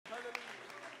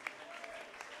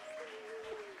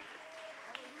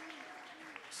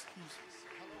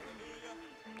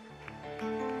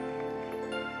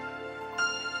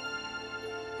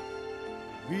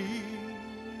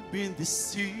We've been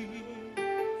deceived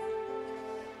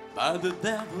by the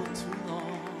devil too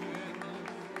long.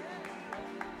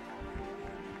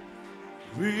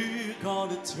 We're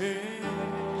gonna take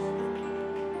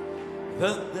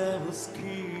the devil's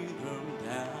kingdom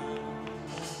down.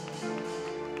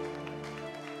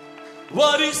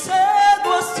 What he said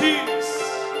was this,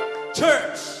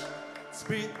 church, it's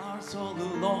been ours all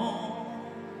along.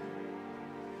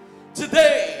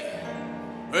 Today,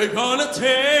 we're gonna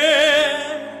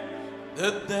tear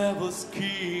the devil's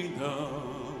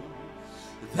kingdom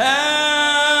down.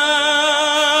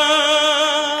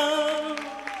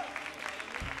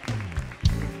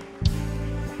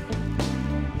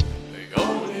 We're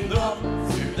going up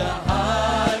to the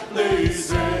high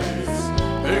places.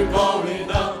 We're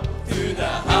going up to the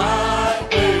high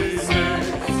places.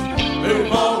 We're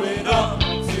going up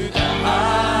to the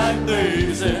high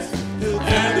places to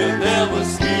tear the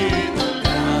devil's kingdom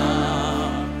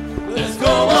down. Let's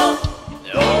go up,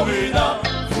 going up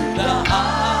to the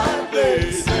high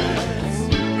places.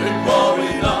 We're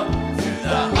going up to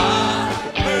the high.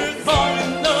 We're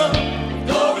going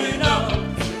up to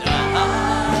the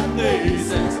high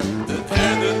places to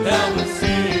tear the devil's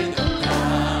kingdom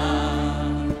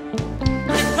down.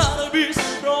 We've gotta be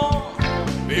strong.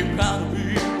 We've gotta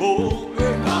be bold.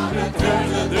 We're gonna tear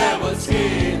the devil's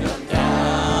kingdom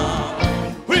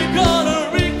down. We're gonna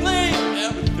reclaim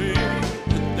everything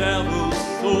the devil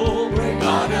stole. We're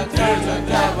gonna tear the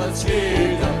devil's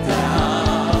kingdom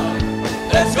down.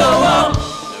 Let's go up,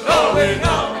 going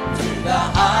up to the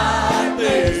high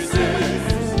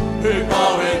places. We're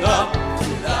going up to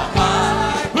the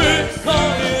high. We're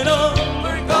going up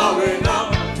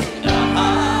to the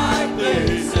high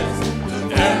places to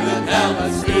tear the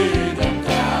devil's kingdom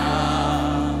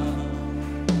down.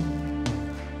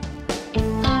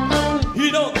 You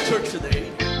know the church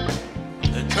today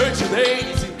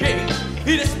is engaged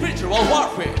in a spiritual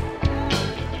warfare.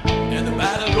 And the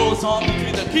battle goes on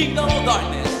between the kingdom of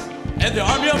darkness and the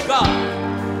army of God.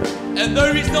 And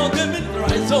there is no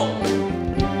demilitarized zone.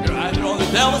 You're either on the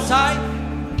devil's side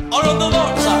or on the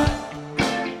Lord's side.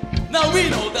 Now we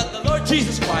know that the Lord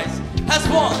Jesus Christ has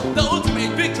won the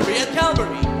ultimate victory at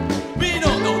Calvary. We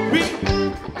know, don't we?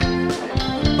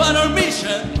 But our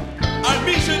mission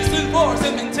is to enforce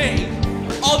and maintain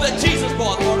all that Jesus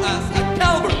bought for us at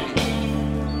Calvary.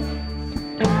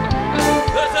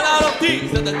 There's a lot of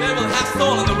things that the devil has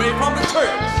stolen away from the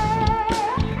church.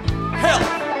 Health,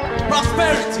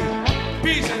 prosperity,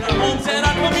 peace in our homes and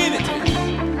our communities,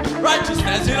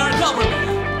 righteousness in our government.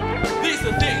 These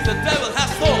are things the devil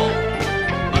has stolen.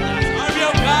 But as the army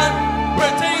of God,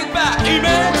 we're taking it back.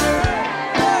 Amen?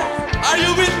 Are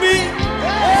you with me?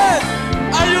 Yes!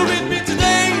 Are you with me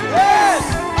today? Yes!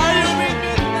 Are you with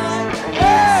me tonight?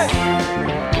 Yes!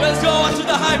 Let's go on to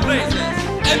the high places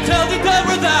and tell the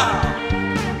devil down.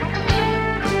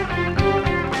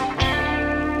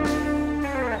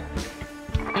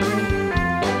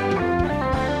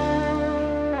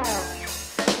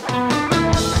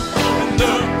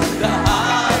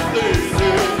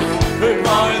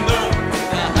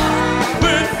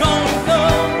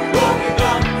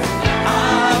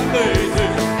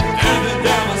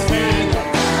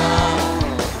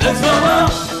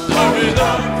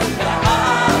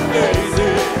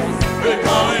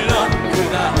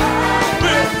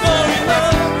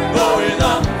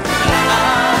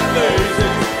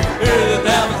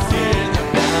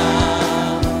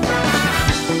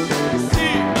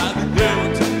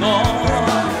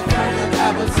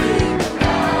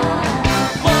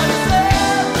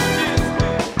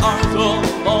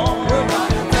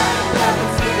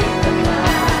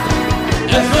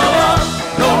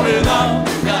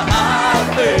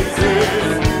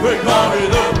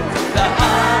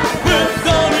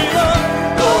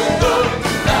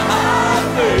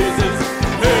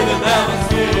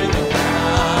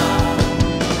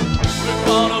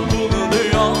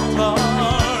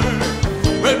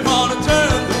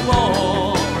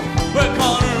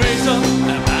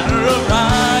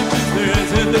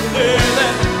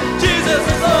 Jesus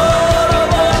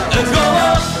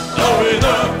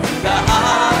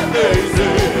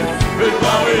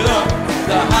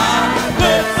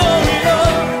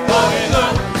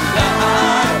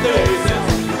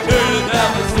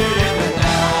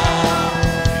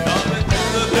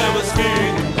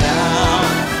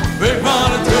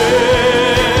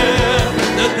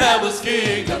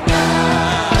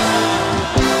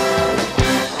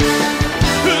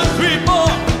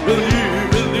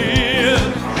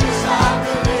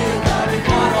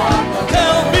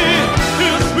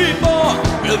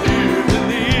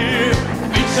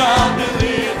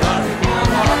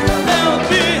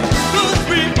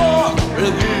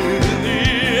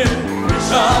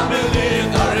believe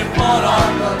the report of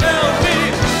the Lord. Tell me,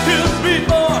 he'll speak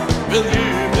more. Will you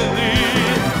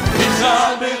believe? We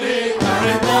shall believe the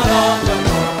report of the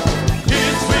Lord.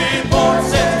 His report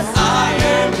says I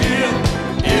am healed.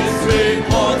 His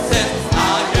report says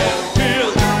I am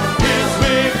healed. His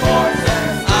report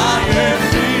says I am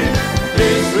healed.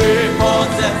 His report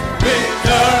says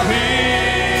victory.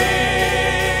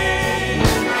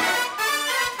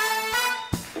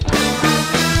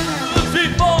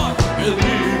 Will you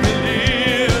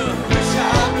believe? We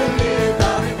shall believe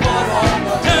the report of the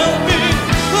Lord. Tell me,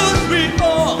 whose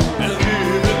report will you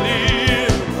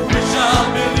believe? We shall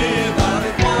believe the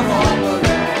report of the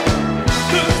Lord.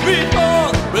 Whose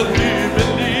report will you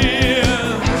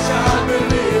believe? We shall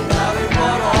believe the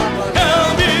report of the Lord. Tell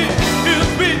me,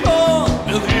 whose report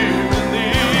will you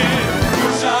believe? We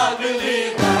shall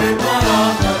believe the report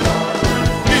of the Lord.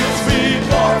 His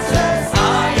report says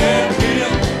I am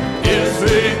healed. His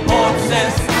report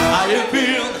says I am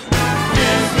healed.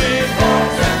 His report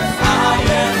says I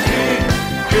am healed.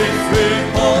 His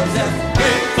report says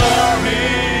victory.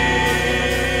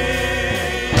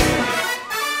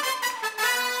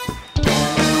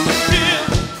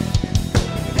 Healed.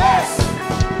 Yes.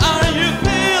 Are you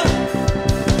healed?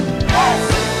 Yes.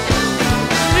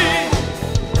 Healed.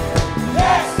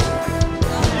 Yes.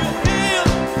 Are you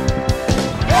healed?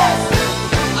 Yes.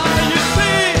 Are you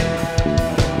free?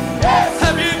 Yes.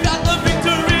 Have you got the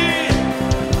victory?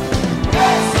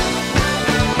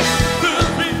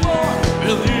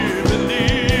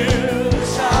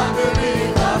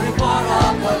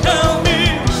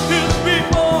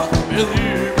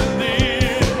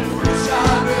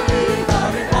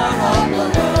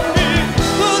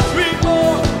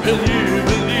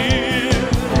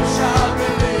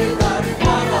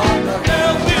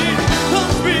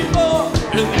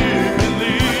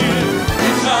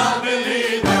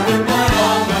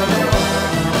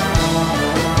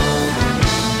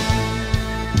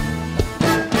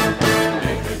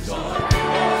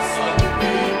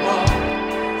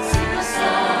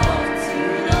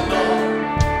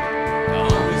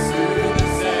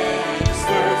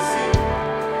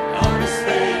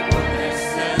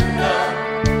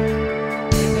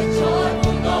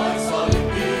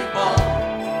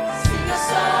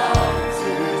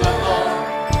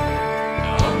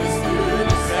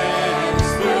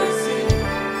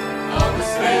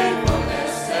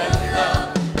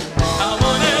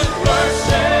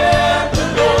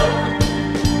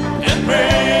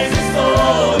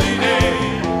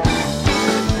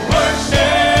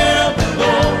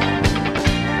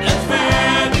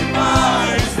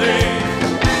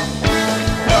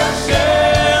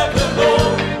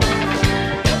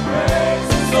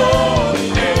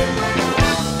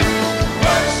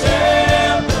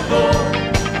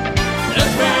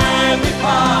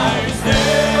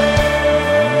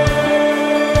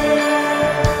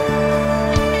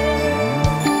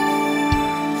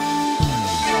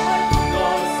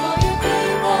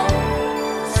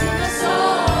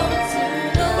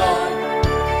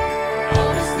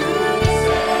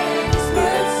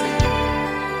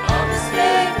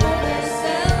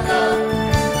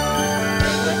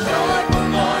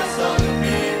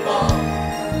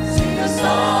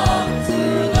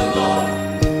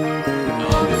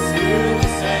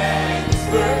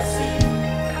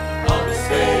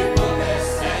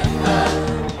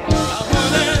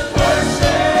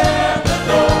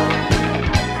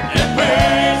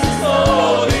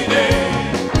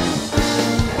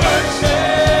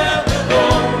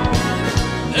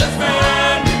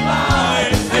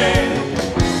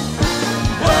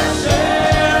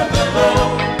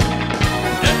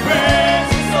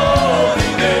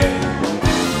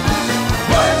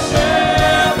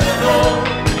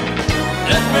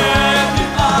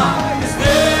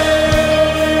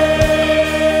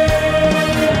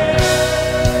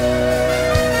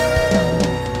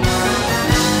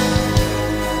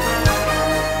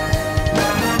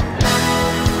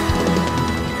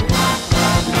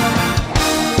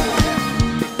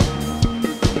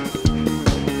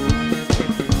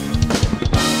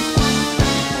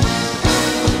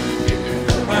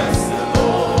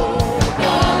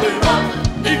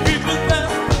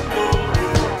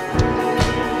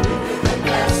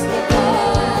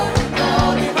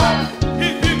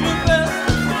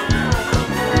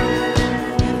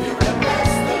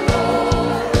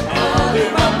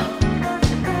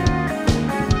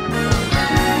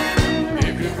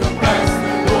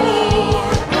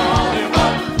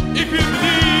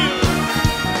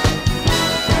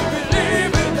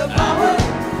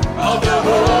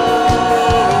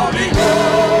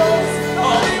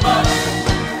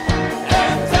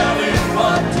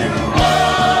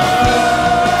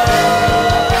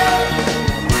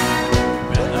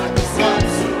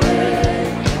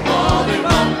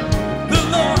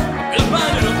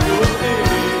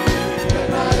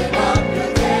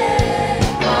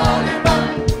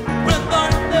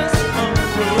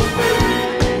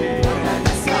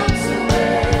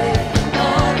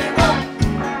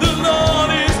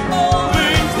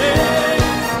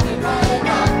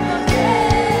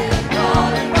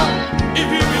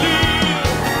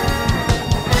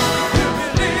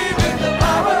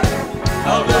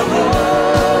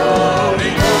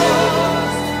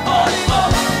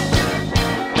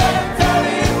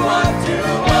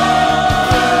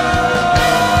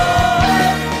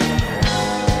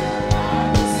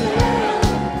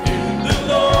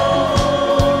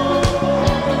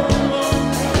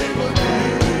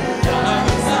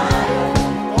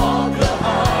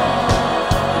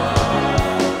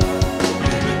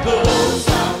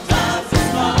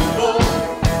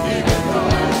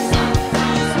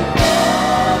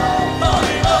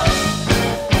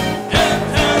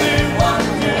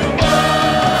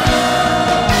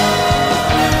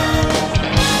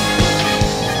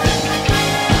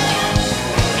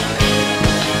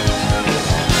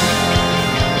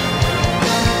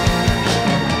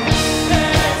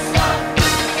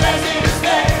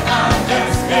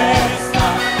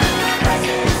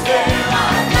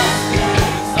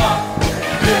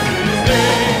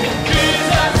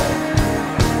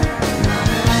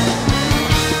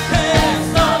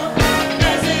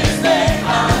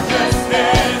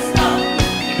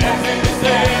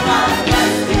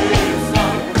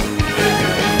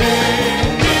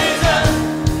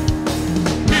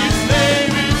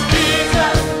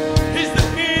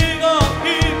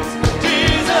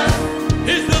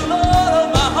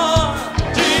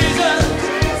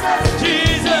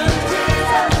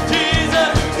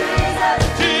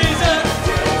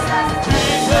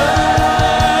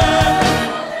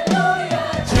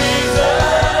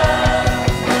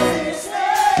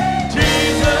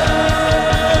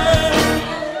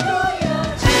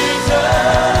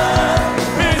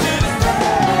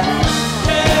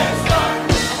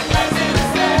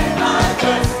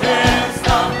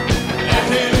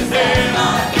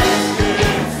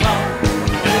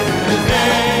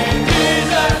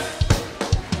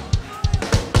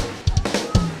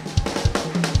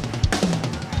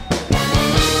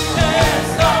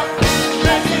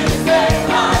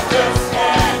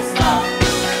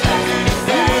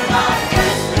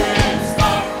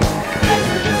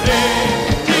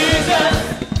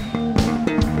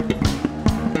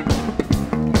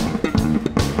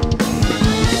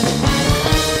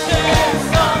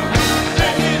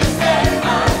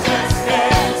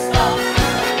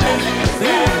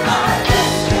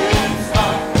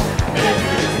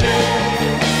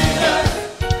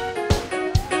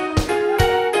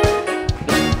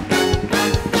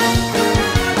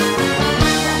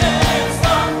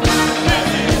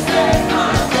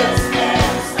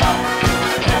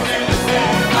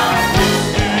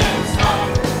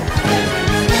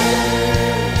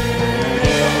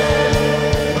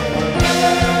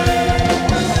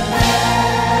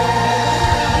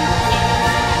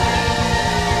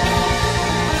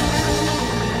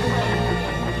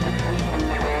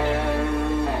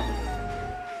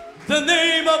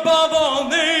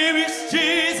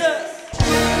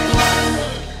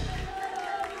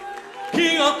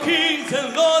 of kings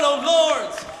and Lord of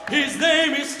lords. His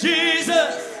name is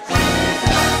Jesus.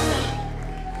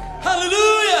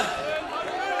 Hallelujah.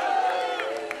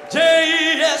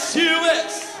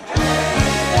 JESUS.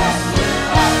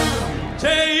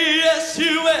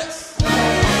 JESUS.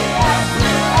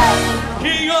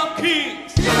 King of kings.